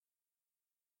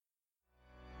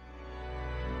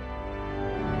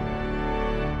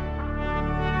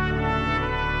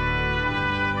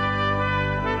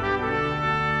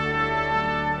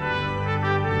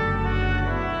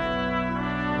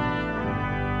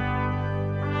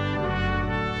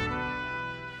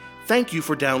Thank you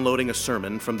for downloading a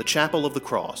sermon from the Chapel of the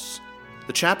Cross.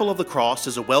 The Chapel of the Cross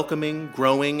is a welcoming,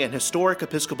 growing, and historic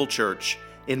Episcopal church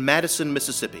in Madison,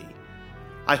 Mississippi.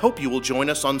 I hope you will join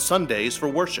us on Sundays for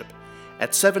worship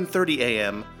at 7:30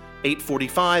 a.m.,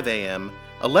 8:45 a.m.,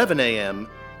 11 a.m.,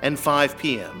 and 5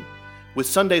 p.m., with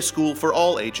Sunday school for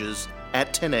all ages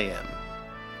at 10 a.m.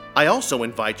 I also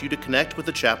invite you to connect with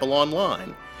the chapel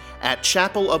online at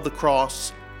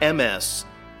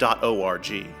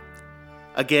chapelofthecrossms.org.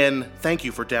 Again, thank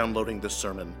you for downloading this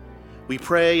sermon. We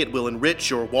pray it will enrich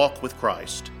your walk with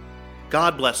Christ.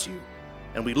 God bless you,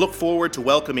 and we look forward to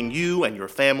welcoming you and your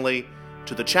family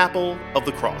to the Chapel of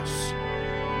the Cross.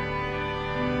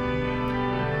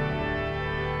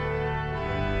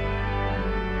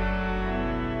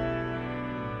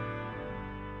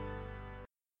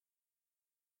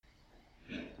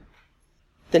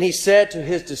 Then he said to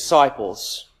his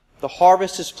disciples, "The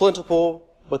harvest is plentiful,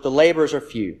 but the laborers are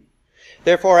few.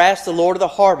 Therefore ask the Lord of the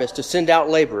harvest to send out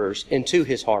laborers into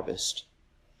his harvest."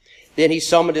 Then he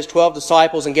summoned his 12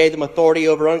 disciples and gave them authority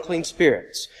over unclean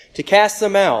spirits, to cast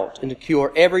them out and to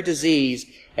cure every disease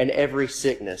and every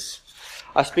sickness.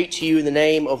 I speak to you in the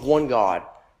name of one God,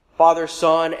 Father,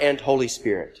 Son, and Holy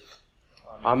Spirit.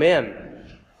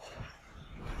 Amen.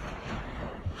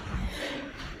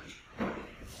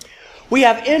 We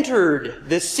have entered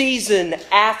the season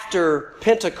after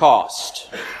Pentecost.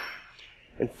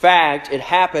 In fact, it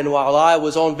happened while I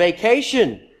was on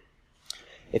vacation.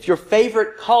 If your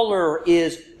favorite color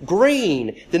is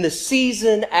green, then the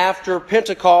season after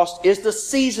Pentecost is the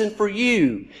season for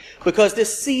you, because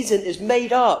this season is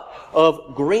made up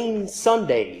of green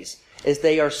Sundays, as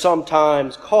they are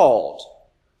sometimes called.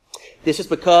 This is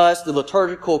because the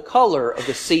liturgical color of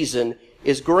the season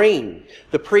is green.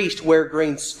 The priests wear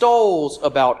green stoles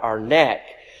about our neck.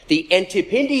 The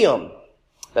antipendium,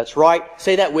 that's right,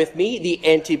 say that with me, the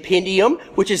antipendium,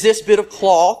 which is this bit of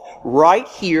cloth right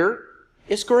here,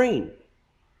 is green.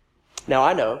 Now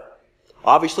I know,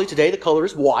 obviously today the color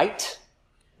is white,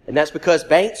 and that's because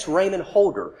Banks Raymond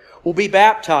Holder will be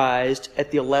baptized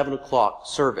at the 11 o'clock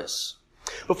service.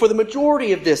 But for the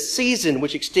majority of this season,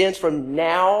 which extends from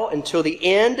now until the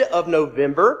end of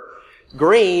November,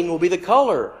 green will be the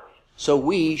color, so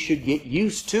we should get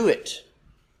used to it.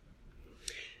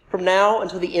 From now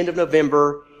until the end of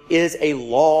November is a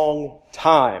long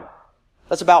time.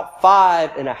 That's about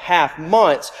 5.5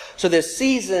 months. So this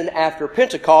season after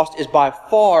Pentecost is by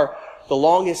far the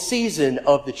longest season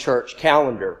of the church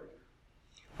calendar.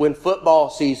 When football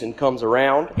season comes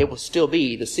around, it will still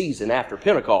be the season after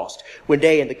Pentecost. When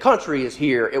Day in the Country is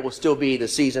here, it will still be the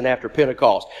season after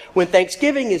Pentecost. When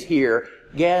Thanksgiving is here,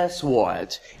 guess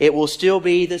what? It will still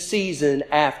be the season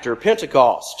after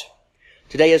Pentecost.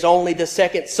 Today is only the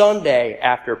second Sunday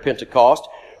after Pentecost,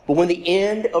 but when the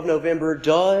end of November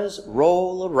does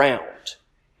roll around,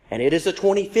 and it is the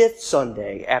 25th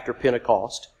Sunday after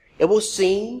Pentecost, it will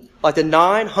seem like the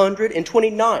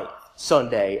 929th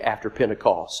Sunday after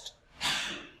Pentecost.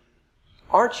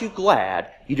 Aren't you glad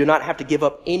you do not have to give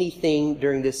up anything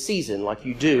during this season like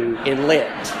you do in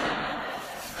Lent?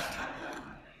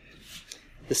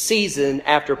 The season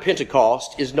after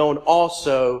Pentecost is known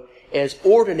also as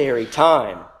ordinary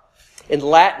time. In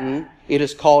Latin, it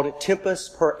is called tempus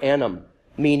per annum,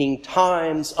 meaning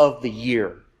times of the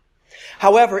year.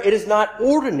 However, it is not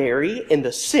ordinary in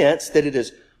the sense that it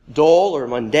is dull or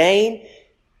mundane,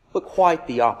 but quite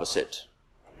the opposite.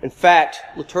 In fact,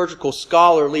 liturgical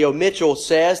scholar Leo Mitchell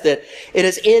says that it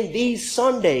is in these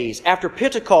Sundays after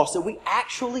Pentecost that we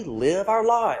actually live our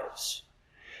lives.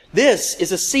 This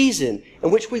is a season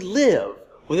in which we live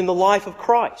within the life of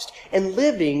Christ. And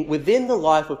living within the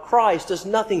life of Christ does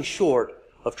nothing short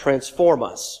of transform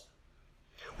us.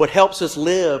 What helps us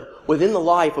live within the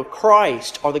life of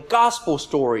Christ are the gospel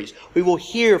stories we will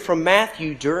hear from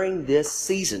Matthew during this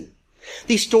season.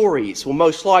 These stories will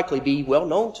most likely be well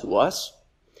known to us.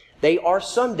 They are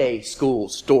Sunday school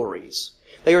stories.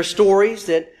 They are stories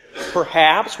that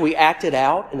perhaps we acted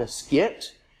out in a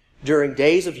skit during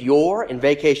days of yore in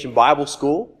vacation Bible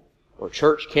school or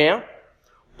church camp.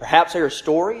 Perhaps they are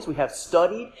stories we have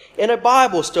studied in a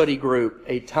Bible study group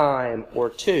a time or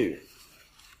two.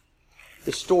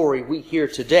 The story we hear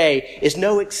today is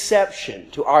no exception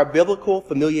to our biblical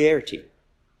familiarity.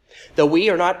 Though we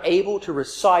are not able to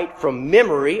recite from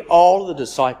memory all of the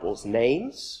disciples'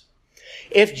 names,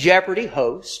 if Jeopardy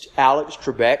host Alex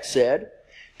Trebek said,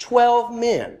 12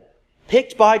 men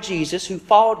picked by Jesus who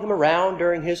followed him around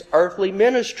during his earthly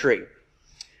ministry,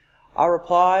 our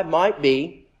reply might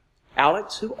be,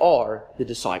 Alex, who are the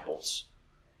disciples?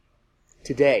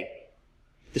 Today,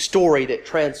 the story that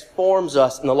transforms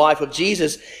us in the life of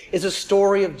Jesus is a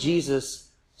story of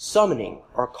Jesus' summoning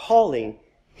or calling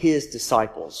his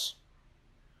disciples.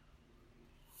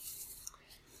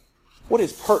 What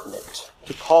is pertinent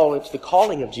to the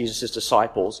calling of Jesus'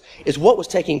 disciples is what was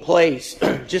taking place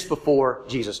just before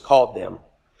Jesus called them.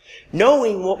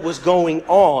 Knowing what was going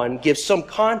on gives some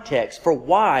context for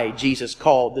why Jesus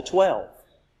called the 12.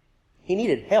 He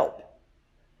needed help.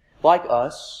 Like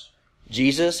us,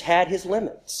 Jesus had his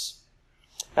limits.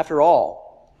 After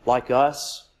all, like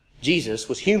us, Jesus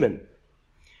was human.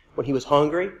 When he was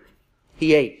hungry,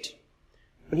 he ate.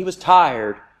 When he was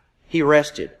tired, he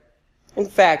rested. In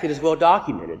fact, it is well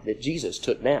documented that Jesus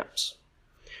took naps.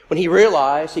 When he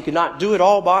realized he could not do it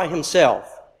all by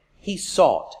himself, he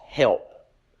sought help.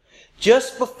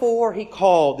 Just before he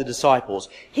called the disciples,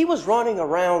 he was running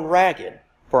around ragged,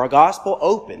 for our gospel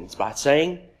opens by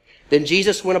saying, "Then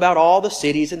Jesus went about all the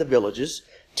cities and the villages,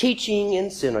 teaching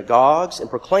in synagogues and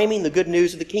proclaiming the good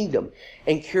news of the kingdom,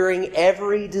 and curing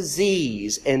every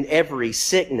disease and every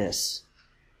sickness."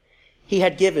 He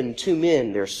had given 2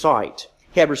 men their sight.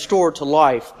 He had restored to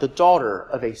life the daughter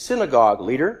of a synagogue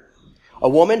leader. A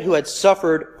woman who had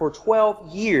suffered for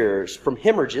 12 years from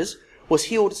hemorrhages was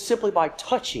healed simply by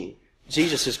touching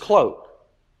Jesus' cloak.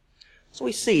 So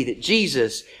we see that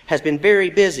Jesus has been very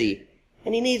busy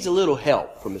and he needs a little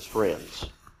help from his friends.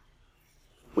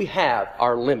 We have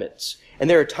our limits, and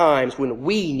there are times when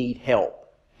we need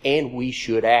help, and we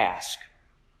should ask.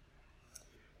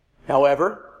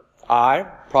 However, I,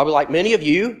 probably like many of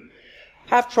you,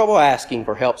 have trouble asking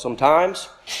for help sometimes.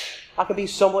 I can be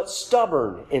somewhat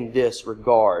stubborn in this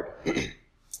regard.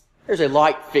 There's a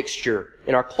light fixture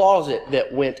in our closet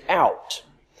that went out.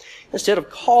 Instead of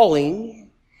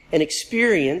calling an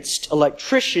experienced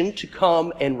electrician to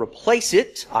come and replace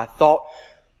it, I thought,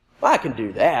 well, I can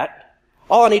do that.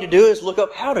 All I need to do is look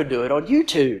up how to do it on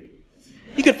YouTube.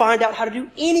 You can find out how to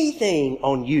do anything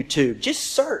on YouTube.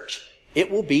 Just search. It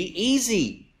will be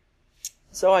easy.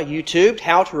 So I YouTubed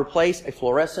how to replace a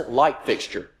fluorescent light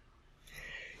fixture.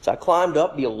 So I climbed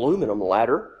up the aluminum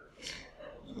ladder.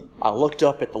 I looked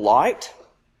up at the light,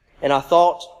 and I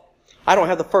thought, I don't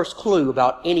have the first clue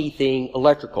about anything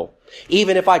electrical.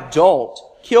 Even if I don't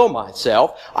kill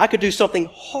myself, I could do something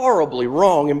horribly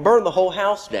wrong and burn the whole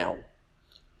house down.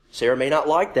 Sarah may not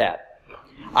like that.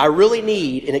 I really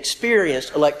need an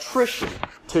experienced electrician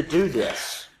to do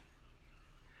this.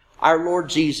 Our Lord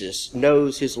Jesus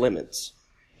knows his limits.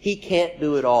 He can't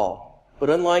do it all. But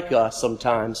unlike us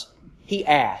sometimes, he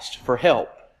asked for help.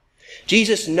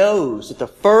 Jesus knows that the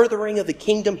furthering of the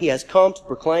kingdom he has come to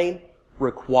proclaim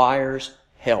requires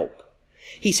help.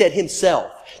 He said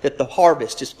himself that the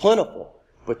harvest is plentiful,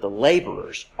 but the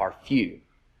laborers are few.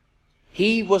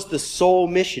 He was the sole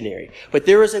missionary, but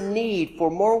there is a need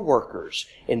for more workers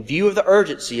in view of the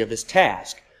urgency of his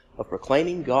task of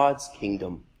proclaiming God's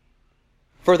kingdom.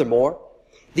 Furthermore,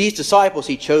 these disciples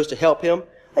he chose to help him,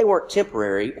 they weren't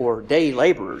temporary or day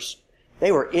laborers.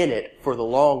 They were in it for the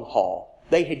long haul.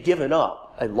 They had given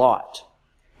up a lot.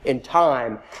 In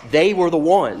time, they were the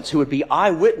ones who would be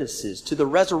eyewitnesses to the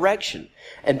resurrection,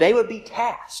 and they would be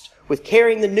tasked with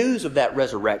carrying the news of that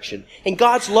resurrection and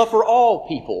God's love for all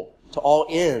people to all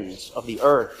ends of the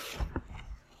earth.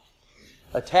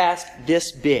 A task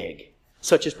this big,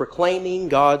 such as proclaiming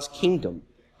God's kingdom,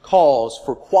 calls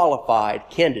for qualified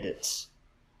candidates.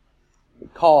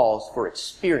 It calls for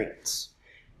experience.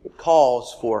 It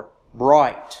calls for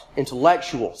bright,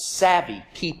 intellectual, savvy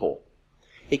people.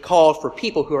 It calls for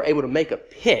people who are able to make a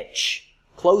pitch,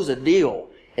 close a deal,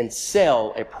 and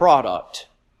sell a product.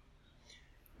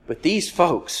 But these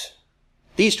folks,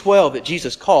 these 12 that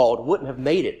Jesus called, wouldn't have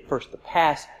made it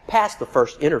past the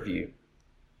first interview.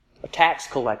 A tax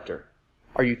collector.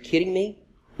 Are you kidding me?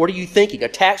 What are you thinking? A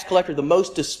tax collector, the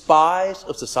most despised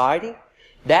of society?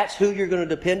 That's who you're going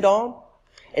to depend on?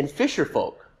 And fisher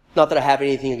folk. Not that I have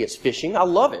anything against fishing. I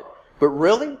love it. But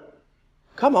really?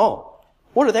 Come on.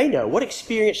 What do they know? What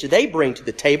experience do they bring to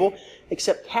the table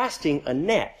except casting a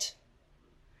net?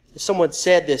 As someone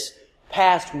said this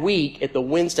past week at the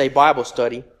Wednesday Bible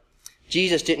study,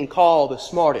 Jesus didn't call the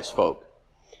smartest folk.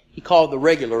 He called the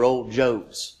regular old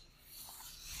Joes.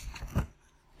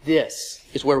 This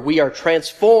is where we are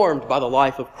transformed by the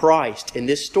life of Christ in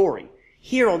this story,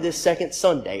 here on this second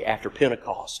Sunday after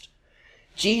Pentecost.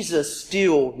 Jesus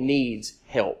still needs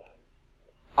help.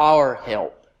 Our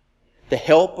help. The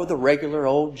help of the regular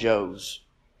old Joes.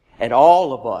 And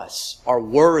all of us are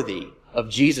worthy of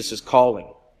Jesus' calling.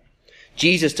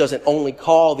 Jesus doesn't only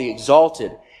call the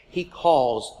exalted, he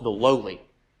calls the lowly.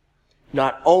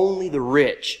 Not only the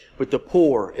rich, but the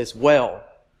poor as well.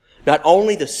 Not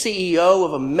only the CEO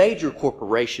of a major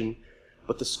corporation,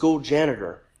 but the school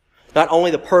janitor. Not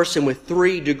only the person with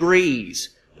 3 degrees,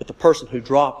 but but the person who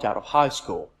dropped out of high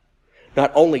school.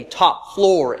 Not only top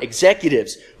floor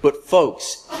executives, but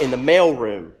folks in the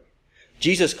mailroom.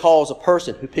 Jesus calls a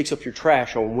person who picks up your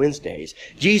trash on Wednesdays.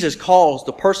 Jesus calls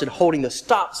the person holding the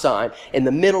stop sign in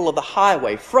the middle of the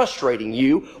highway, frustrating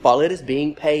you while it is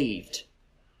being paved.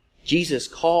 Jesus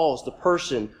calls the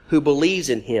person who believes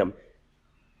in Him.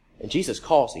 And Jesus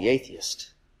calls the atheist.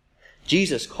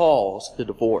 Jesus calls the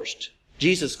divorced.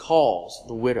 Jesus calls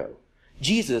the widow.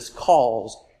 Jesus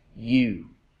calls you.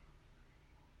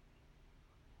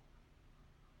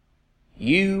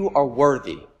 You are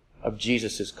worthy of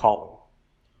Jesus' calling.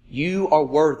 You are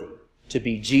worthy to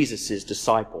be Jesus'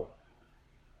 disciple.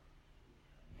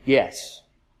 Yes,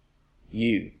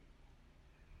 you.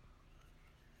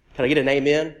 Can I get an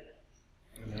amen?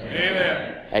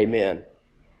 Amen. Amen.